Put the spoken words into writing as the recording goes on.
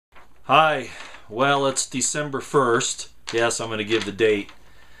Hi. Well, it's December 1st. Yes, I'm going to give the date.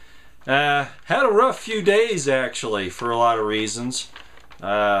 Had a rough few days, actually, for a lot of reasons.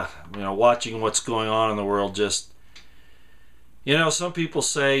 Watching what's going on in the world just... some people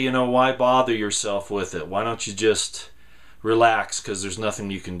say, why bother yourself with it? Why don't you just relax, because there's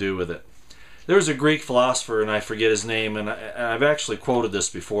nothing you can do with it. There was a Greek philosopher, and I forget his name, and I've actually quoted this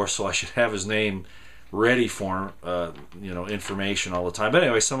before, so I should have his name ready for information all the time. But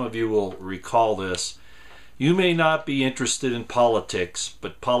anyway, some of you will recall this. You may not be interested in politics,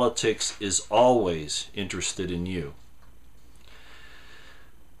 but politics is always interested in you.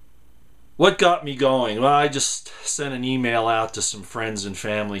 What got me going? Well, I just sent an email out to some friends and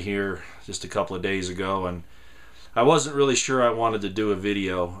family here just a couple of days ago, and I wasn't really sure I wanted to do a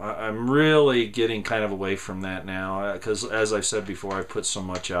video. I'm really getting kind of away from that now because, as I've said before, I've put so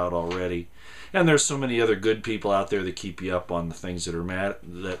much out already. And there's so many other good people out there that keep you up on the things that are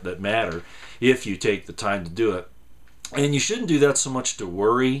that matter if you take the time to do it. And you shouldn't do that so much to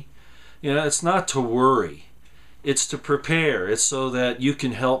worry. It's not to worry. It's to prepare. It's so that you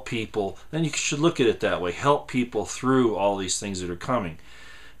can help people. And you should look at it that way. Help people through all these things that are coming.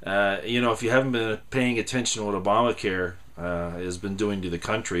 If you haven't been paying attention to what Obamacare has been doing to the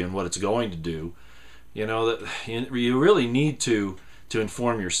country and what it's going to do, that you really need to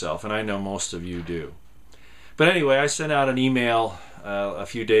inform yourself, and I know most of you do. But anyway, I sent out an email a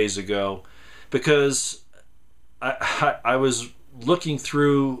few days ago because I was looking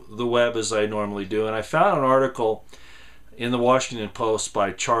through the web as I normally do, and I found an article in the Washington Post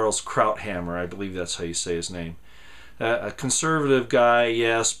by Charles Krauthammer. I believe that's how you say his name. A conservative guy,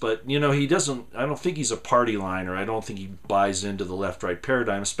 yes, but he doesn't. I don't think he's a party liner. I don't think he buys into the left-right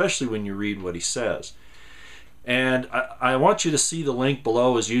paradigm, especially when you read what he says. And I want you to see the link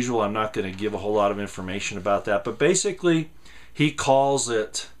below. As usual, I'm not going to give a whole lot of information about that, but basically he calls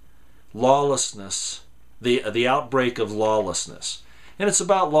it lawlessness, the outbreak of lawlessness. And it's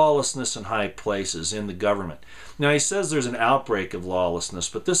about lawlessness in high places in the government. Now, he says there's an outbreak of lawlessness,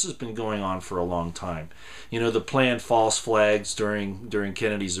 but this has been going on for a long time. The planned false flags during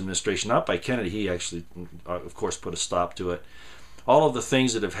Kennedy's administration, not by Kennedy, he actually, of course, put a stop to it. All of the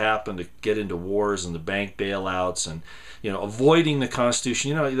things that have happened to get into wars and the bank bailouts and, avoiding the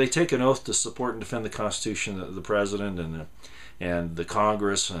Constitution. They take an oath to support and defend the Constitution, the president and the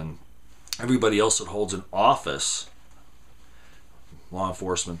Congress and everybody else that holds an office, law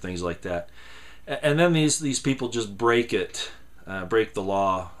enforcement, things like that. And then these people just break it, break the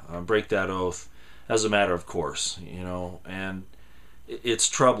law, break that oath as a matter of course, and it's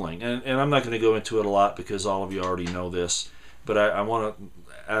troubling. And I'm not going to go into it a lot because all of you already know this. But I want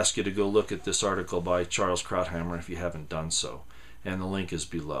to ask you to go look at this article by Charles Krauthammer if you haven't done so. And the link is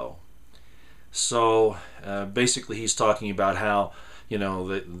below. So basically he's talking about how,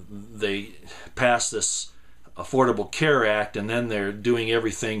 they passed this Affordable Care Act and then they're doing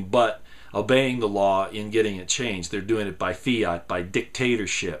everything but obeying the law in getting it changed. They're doing it by fiat, by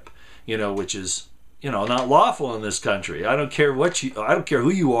dictatorship, which is, not lawful in this country. I don't care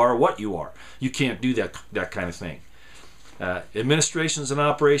who you are or what you are. You can't do that kind of thing. Administrations and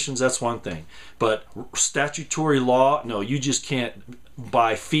operations, that's one thing. But statutory law, no, you just can't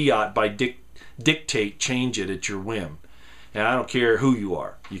by fiat, by dictate, change it at your whim. And I don't care who you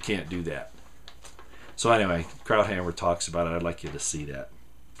are. You can't do that. So anyway, Krauthammer talks about it. I'd like you to see that.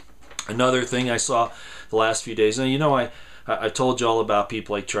 Another thing I saw the last few days, and I told you all about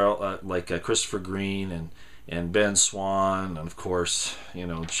people like Christopher Green and Ben Swan, and of course,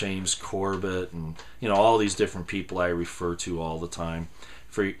 James Corbett, and all these different people I refer to all the time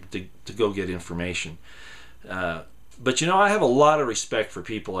to go get information. But I have a lot of respect for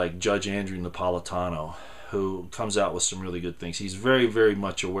people like Judge Andrew Napolitano, who comes out with some really good things. He's very, very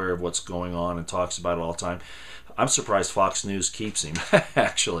much aware of what's going on and talks about it all the time. I'm surprised Fox News keeps him,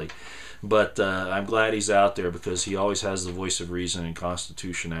 actually. But I'm glad he's out there because he always has the voice of reason and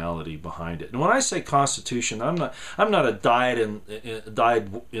constitutionality behind it. And when I say Constitution, I'm not a dyed in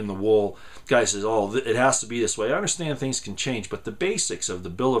the wool guy who says, oh, it has to be this way. I understand things can change, but the basics of the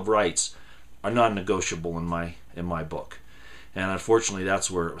Bill of Rights are non-negotiable in my book. And unfortunately,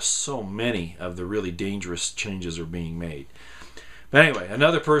 that's where so many of the really dangerous changes are being made. But anyway,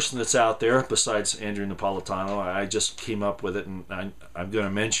 another person that's out there besides Andrew Napolitano, I just came up with it, and I'm going to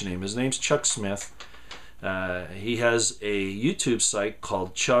mention him. His name's Chuck Smith. He has a YouTube site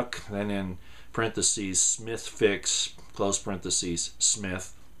called Chuck, then in parentheses, smithfix, close parentheses,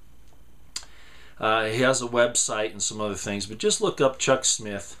 Smith. He has a website and some other things, but just look up Chuck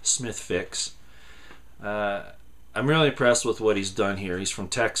Smith, smithfix. I'm really impressed with what he's done here. He's from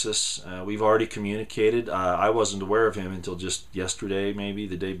Texas. We've already communicated. I wasn't aware of him until just yesterday, maybe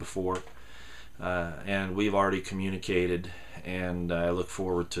the day before. And we've already communicated, and I look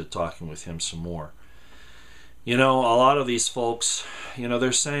forward to talking with him some more. You know, a lot of these folks, you know,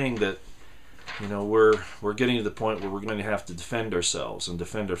 they're saying that, you know, we're getting to the point where we're going to have to defend ourselves and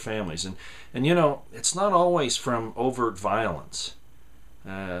defend our families. And you know, it's not always from overt violence.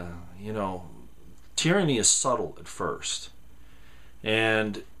 You know, tyranny is subtle at first.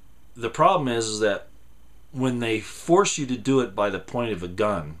 And the problem is that when they force you to do it by the point of a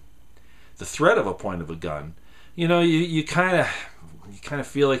gun, the threat of a point of a gun, you know, you kind of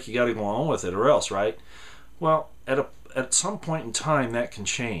feel like you got to go on with it or else, right? Well, at some point in time that can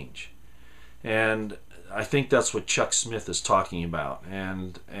change. And I think that's what Chuck Smith is talking about.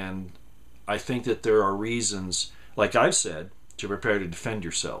 And I think that there are reasons, like I've said, to prepare to defend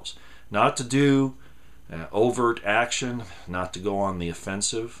yourselves. Not to do overt action, not to go on the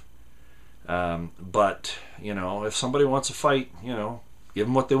offensive. But, you know, if somebody wants to fight, you know, give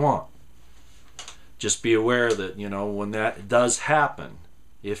them what they want. Just be aware that, you know, when that does happen,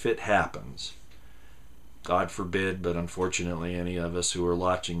 if it happens, God forbid, but unfortunately any of us who are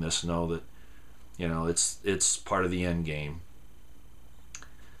watching this know that, you know, it's part of the end game.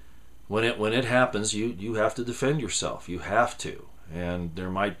 When it happens, you have to defend yourself. You have to. And there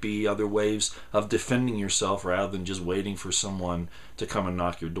might be other ways of defending yourself rather than just waiting for someone to come and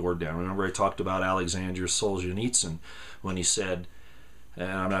knock your door down. Remember I talked about Alexander Solzhenitsyn when he said, and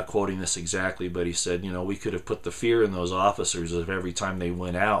I'm not quoting this exactly, but he said, you know, we could have put the fear in those officers if every time they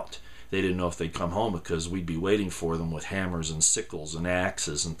went out, they didn't know if they'd come home because we'd be waiting for them with hammers and sickles and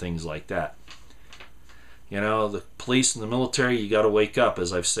axes and things like that. You know, the police and the military, you got to wake up,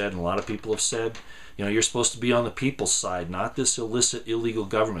 as I've said, and a lot of people have said. You know, you're supposed to be on the people's side, not this illicit, illegal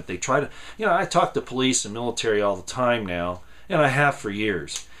government. They try to, you know, I talk to police and military all the time now, and I have for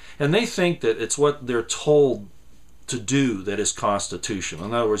years. And they think that it's what they're told to do that is constitutional.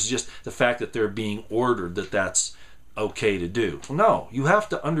 In other words, just the fact that they're being ordered that that's okay to do. No, you have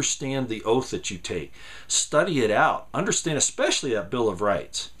to understand the oath that you take. Study it out. Understand especially that Bill of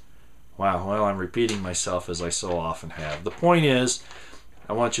Rights. Wow, well, I'm repeating myself as I so often have. The point is,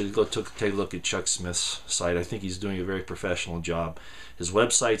 I want you to go take a look at Chuck Smith's site. I think he's doing a very professional job. His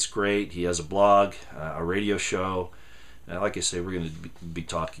website's great. He has a blog, a radio show. Like I say, we're going to be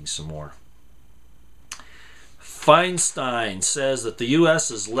talking some more. Feinstein says that the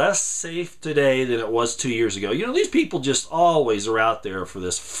U.S. is less safe today than it was 2 years ago. You know, these people just always are out there for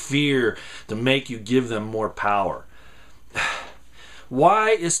this fear to make you give them more power. Why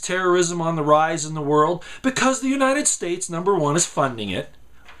is terrorism on the rise in the world? Because the United States, number one, is funding it,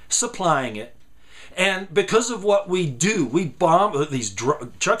 supplying it, and because of what we do, we bomb these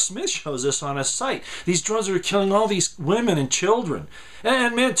drones. Chuck Smith shows this on his site. These drones are killing all these women and children,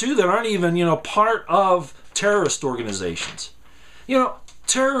 and men too that aren't even, you know, part of terrorist organizations. You know,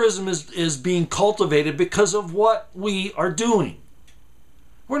 terrorism is being cultivated because of what we are doing.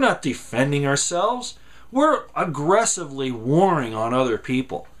 We're not defending ourselves. We're aggressively warring on other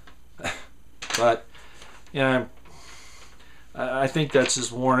people. But, you know, I think that's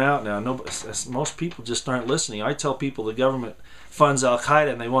just worn out now. Most people just aren't listening. I tell people the government funds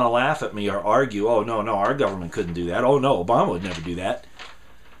Al-Qaeda and they want to laugh at me or argue, oh, no, our government couldn't do that. Oh, no, Obama would never do that.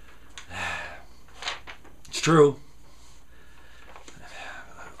 It's true.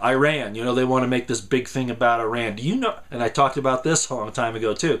 Iran, you know, they want to make this big thing about Iran. Do you know, and I talked about this a long time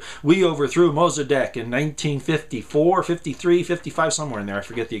ago too, we overthrew Mossadegh in 1954, 53, 55, somewhere in there. I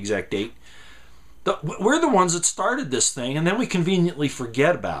forget the exact date. We're the ones that started this thing, and then we conveniently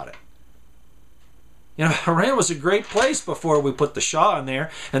forget about it. You know, Iran was a great place before we put the Shah in there,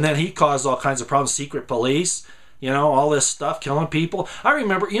 and then he caused all kinds of problems, secret police, you know, all this stuff, killing people. I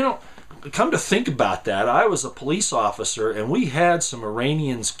remember, you know, come to think about that, I was a police officer and we had some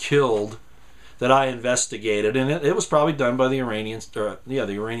Iranians killed that I investigated, and it was probably done by the Iranians, the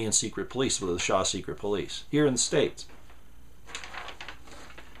Iranian secret police, with the Shah secret police here in the States.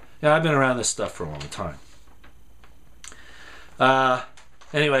 Yeah, I've been around this stuff for a long time.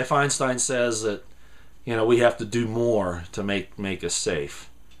 Anyway, Feinstein says that, you know, we have to do more to make us safe.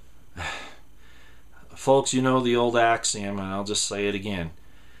 Folks, you know the old axiom, and I'll just say it again.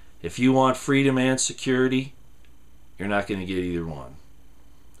 If you want freedom and security, you're not going to get either one.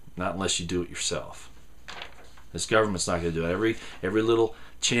 Not unless you do it yourself. This government's not going to do it. Every little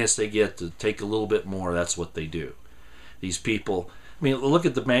chance they get to take a little bit more, that's what they do. These people, I mean, look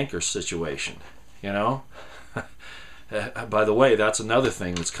at the banker situation, you know? By the way, that's another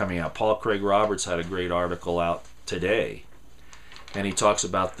thing that's coming out. Paul Craig Roberts had a great article out today, and he talks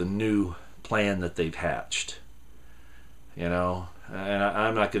about the new plan that they've hatched. you know, and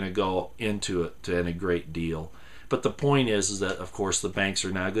I'm not going to go into it to any great deal. But the point is that, of course, the banks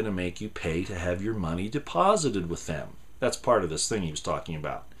are now going to make you pay to have your money deposited with them. That's part of this thing he was talking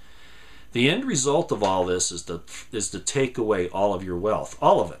about. The end result of all this is to take away all of your wealth,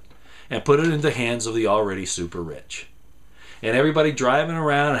 all of it, and put it in the hands of the already super rich. And everybody driving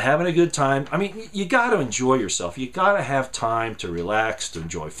around and having a good time. I mean, you got to enjoy yourself. You got to have time to relax, to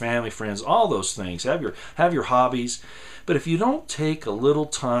enjoy family, friends, all those things. Have your hobbies. But if you don't take a little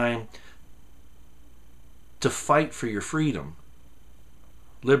time to fight for your freedom,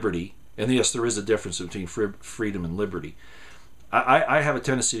 liberty, and yes, there is a difference between freedom and liberty. I have a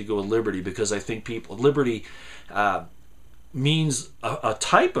tendency to go with liberty because I think liberty means a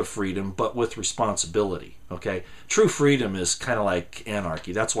type of freedom, but with responsibility. Okay, true freedom is kind of like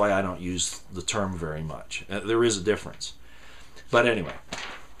anarchy. That's why I don't use the term very much. There is a difference. But anyway,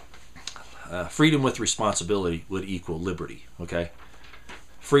 freedom with responsibility would equal liberty. Okay,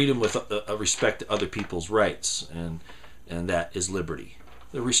 freedom with a respect to other people's rights, and that is liberty.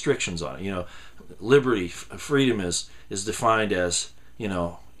 The restrictions on it, you know, liberty, freedom is defined as, you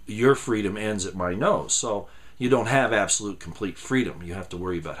know, your freedom ends at my nose. So you don't have absolute complete freedom. You have to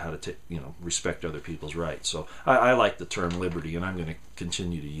worry about how to respect other people's rights. So I like the term liberty, and I'm going to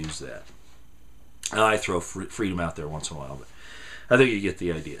continue to use that. I throw freedom out there once in a while, but I think you get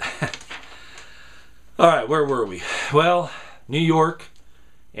the idea. All right, where were we? Well, New York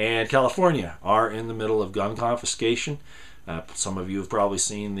and California are in the middle of gun confiscation. Some of you have probably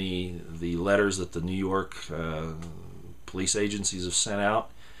seen the letters that the New York police agencies have sent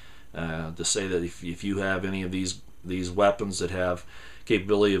out to say that if you have any of these weapons that have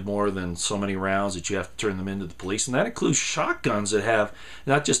capability of more than so many rounds, that you have to turn them into the police, and that includes shotguns that have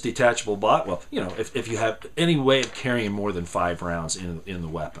not just detachable if you have any way of carrying more than 5 rounds in the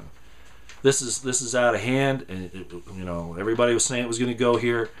weapon. This is out of hand, and everybody was saying it was going to go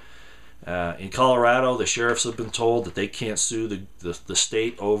here. In Colorado, the sheriffs have been told that they can't sue the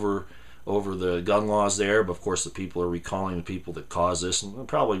state over the gun laws there, but of course the people are recalling the people that caused this, and they'll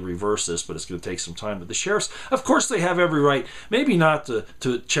probably reverse this, but it's going to take some time. But the sheriffs, of course, they have every right, maybe not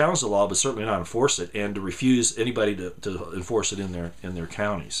to challenge the law, but certainly not enforce it, and to refuse anybody to enforce it in their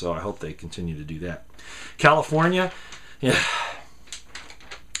county. So I hope they continue to do that. California, yeah.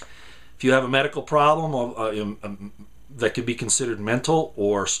 If you have a medical problem that could be considered mental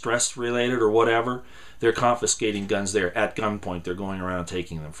or stress related or whatever, they're confiscating guns there at gunpoint. They're going around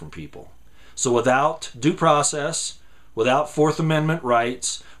taking them from people. So without due process, without Fourth Amendment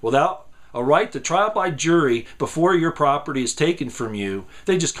rights, without a right to trial by jury before your property is taken from you,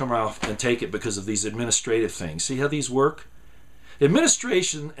 they just come around and take it because of these administrative things. See how these work?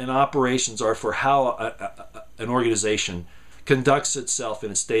 Administration and operations are for how an organization conducts itself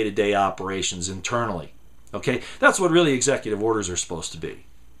in its day-to-day operations internally. Okay, that's what really executive orders are supposed to be.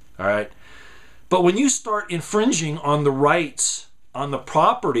 All right, but when you start infringing on the rights, on the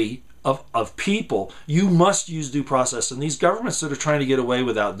property of people, you must use due process. And these governments that are trying to get away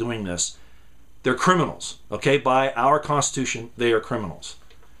without doing this, they're criminals. Okay, by our Constitution, they are criminals.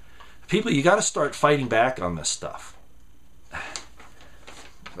 People, you got to start fighting back on this stuff.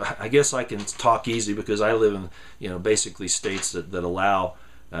 I guess I can talk easy because I live in basically states that allow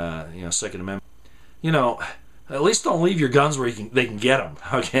Second Amendment. At least don't leave your guns where they can get them.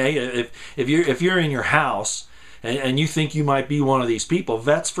 Okay, if you're in your house and you think you might be one of these people,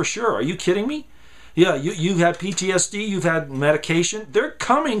 vets for sure. Are you kidding me? Yeah, you've had PTSD, you've had medication. They're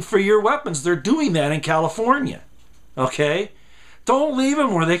coming for your weapons. They're doing that in California. Okay, don't leave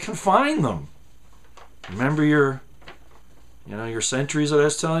them where they can find them. Remember your centuries that I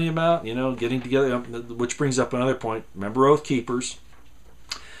was telling you about. Getting together, which brings up another point. Remember Oathkeepers.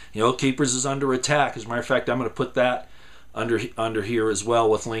 Oathkeepers is under attack. As a matter of fact, I'm going to put that under here as well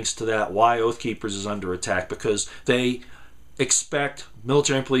with links to that. Why Oathkeepers is under attack? Because they expect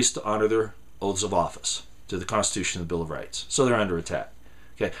military and police to honor their oaths of office to the Constitution and the Bill of Rights. So they're under attack.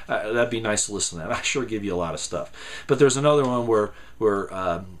 Okay, that'd be nice to listen to that. I sure give you a lot of stuff. But there's another one where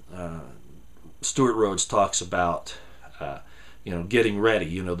Stuart Rhodes talks about getting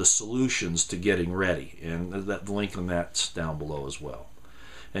ready. The solutions to getting ready, and that link on that's down below as well.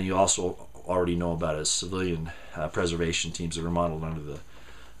 And you also already know about his civilian preservation teams that are modeled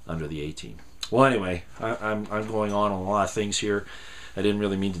under the A-team. Well, anyway, I'm going on a lot of things here. I didn't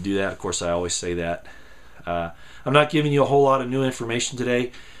really mean to do that. Of course, I always say that. I'm not giving you a whole lot of new information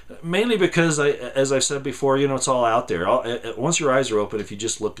today, mainly because, as I've said before, it's all out there. Once your eyes are open, if you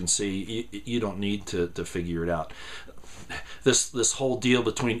just look and see, you don't need to figure it out. This whole deal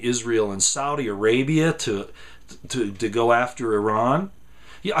between Israel and Saudi Arabia to go after Iran.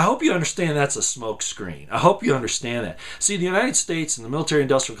 Yeah, I hope you understand that's a smoke screen. I hope you understand that. See, the United States and the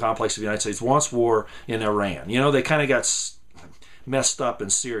military-industrial complex of the United States wants war in Iran. You know, they kind of got messed up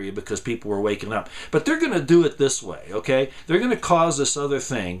in Syria because people were waking up. But they're going to do it this way, okay? They're going to cause this other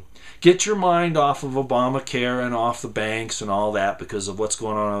thing. Get your mind off of Obamacare and off the banks and all that because of what's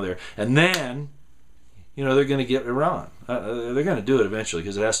going on over there. And then, you know, they're going to get Iran. They're going to do it eventually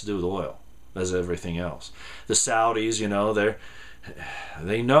because it has to do with oil, as everything else. The Saudis, you know,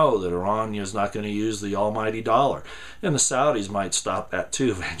 they know that Iran is not going to use the almighty dollar. And the Saudis might stop that too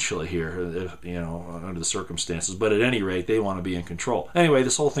eventually here, you know, under the circumstances. But at any rate, they want to be in control. Anyway,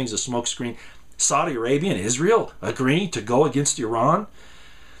 this whole thing's a smokescreen. Saudi Arabia and Israel agreeing to go against Iran.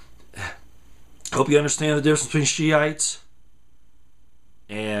 Hope you understand the difference between Shiites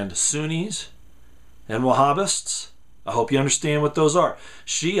and Sunnis and Wahhabists. I hope you understand what those are.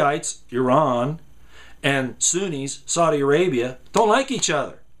 Shiites, Iran, and Sunnis, Saudi Arabia, don't like each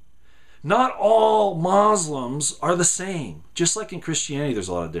other. Not all Muslims are the same. Just like in Christianity, there's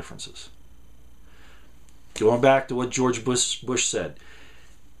a lot of differences. Going back to what George Bush said,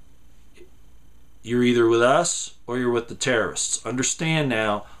 you're either with us or you're with the terrorists. Understand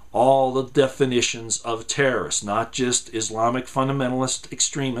now all the definitions of terrorists, not just Islamic fundamentalist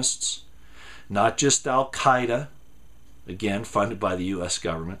extremists, not just Al-Qaeda, again, funded by the U.S.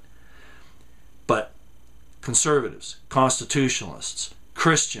 government, but conservatives, constitutionalists,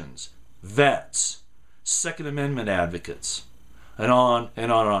 Christians, vets, Second Amendment advocates, and on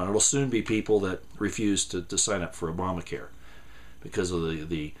and on and on. It'll soon be people that refuse to sign up for Obamacare because of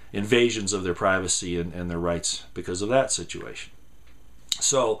the invasions of their privacy and their rights because of that situation.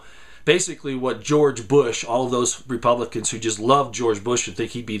 So basically what George Bush, all of those Republicans who just loved George Bush and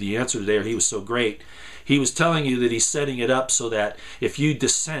think he'd be the answer today or he was so great, he was telling you that he's setting it up so that if you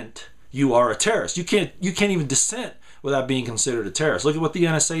dissent, you are a terrorist. You can't even dissent without being considered a terrorist. Look at what the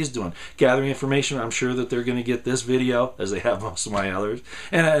NSA is doing. Gathering information. I'm sure that they're going to get this video, as they have most of my others,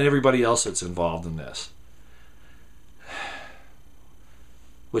 and everybody else that's involved in this.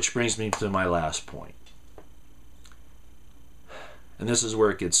 Which brings me to my last point. And this is where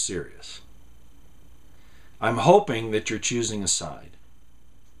it gets serious. I'm hoping that you're choosing a side.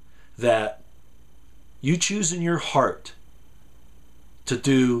 That you choose in your heart to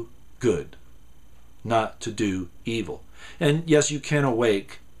do good, not to do evil. And yes, you can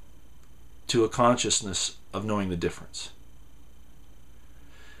awake to a consciousness of knowing the difference.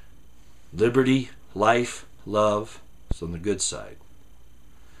 Liberty, life, love is on the good side.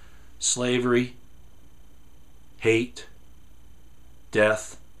 Slavery, hate,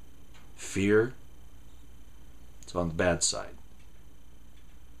 death, fear, it's on the bad side.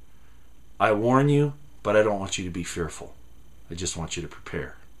 I warn you, but I don't want you to be fearful. I just want you to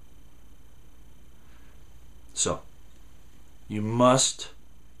prepare. So, you must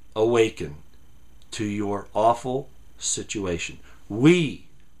awaken to your awful situation. We,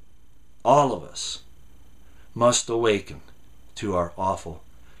 all of us, must awaken to our awful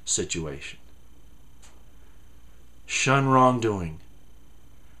situation. Shun wrongdoing.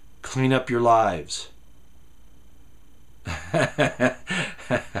 Clean up your lives.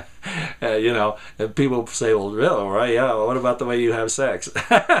 You know, and people say, well, really, right? Yeah, well, what about the way you have sex?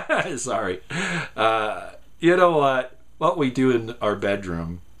 Sorry. You know what? What we do in our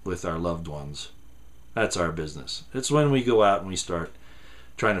bedroom with our loved ones, that's our business. It's when we go out and we start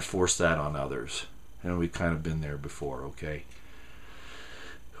trying to force that on others. And we've kind of been there before, okay?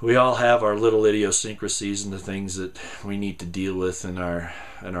 We all have our little idiosyncrasies and the things that we need to deal with in our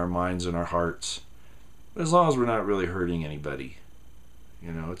minds and our hearts. But as long as we're not really hurting anybody,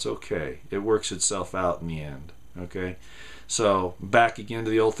 you know, it's okay. It works itself out in the end, okay? So, back again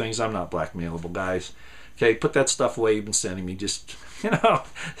to the old things. I'm not blackmailable, guys. Okay, put that stuff away you've been sending me. Just, you know,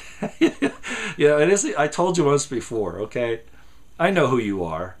 it is. I told you once before, okay? I know who you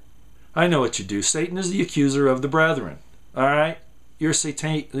are. I know what you do. Satan is the accuser of the brethren, all right? You're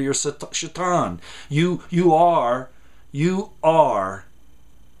Satan. You're Shaitan. You are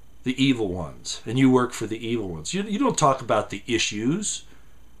the evil ones, and you work for the evil ones. You don't talk about the issues.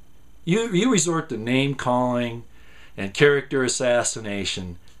 You resort to name calling and character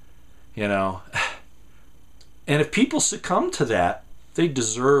assassination, you know. And if people succumb to that, they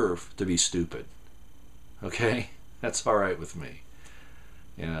deserve to be stupid. Okay? That's all right with me.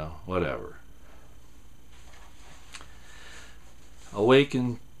 You know, whatever.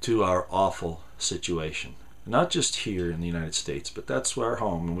 Awaken to our awful situation. Not just here in the United States, but that's our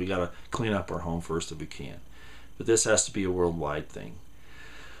home, and we got to clean up our home first if we can. But this has to be a worldwide thing.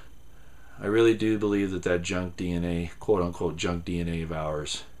 I really do believe that junk DNA, quote-unquote junk DNA of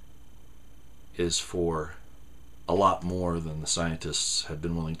ours, is for a lot more than the scientists have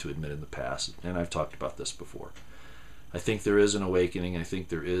been willing to admit in the past. And I've talked about this before. I think there is an awakening. I think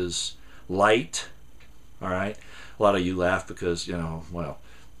there is light. All right. A lot of you laugh because, you know, well,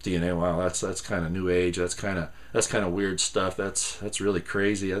 DNA, wow, that's kind of new age. That's kind of weird stuff. That's really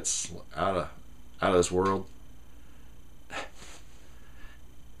crazy. That's out of this world.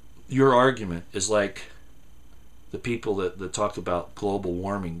 Your argument is like the people that talk about global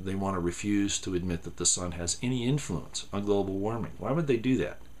warming. They want to refuse to admit that the sun has any influence on global warming. Why would they do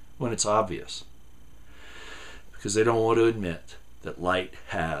that when it's obvious? Because they don't want to admit that light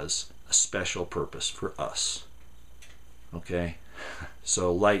has a special purpose for us. Okay?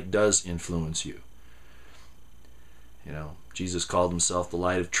 So light does influence you. You know, Jesus called himself the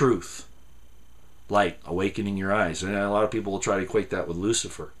light of truth. Light, awakening your eyes. And a lot of people will try to equate that with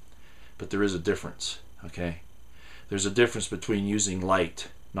Lucifer. But there is a difference. Okay? There's a difference between using light,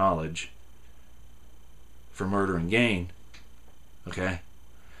 knowledge, for murder and gain. Okay?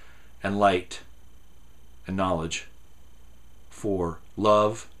 And light and knowledge for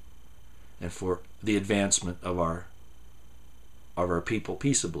love and for the advancement of our people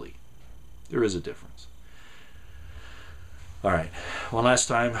peaceably. There is a difference. All right. One last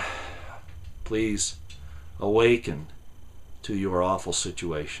time, please awaken to your awful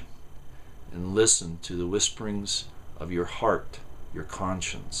situation and listen to the whisperings of your heart, your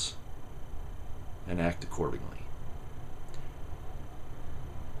conscience, and act accordingly.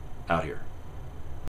 Out here.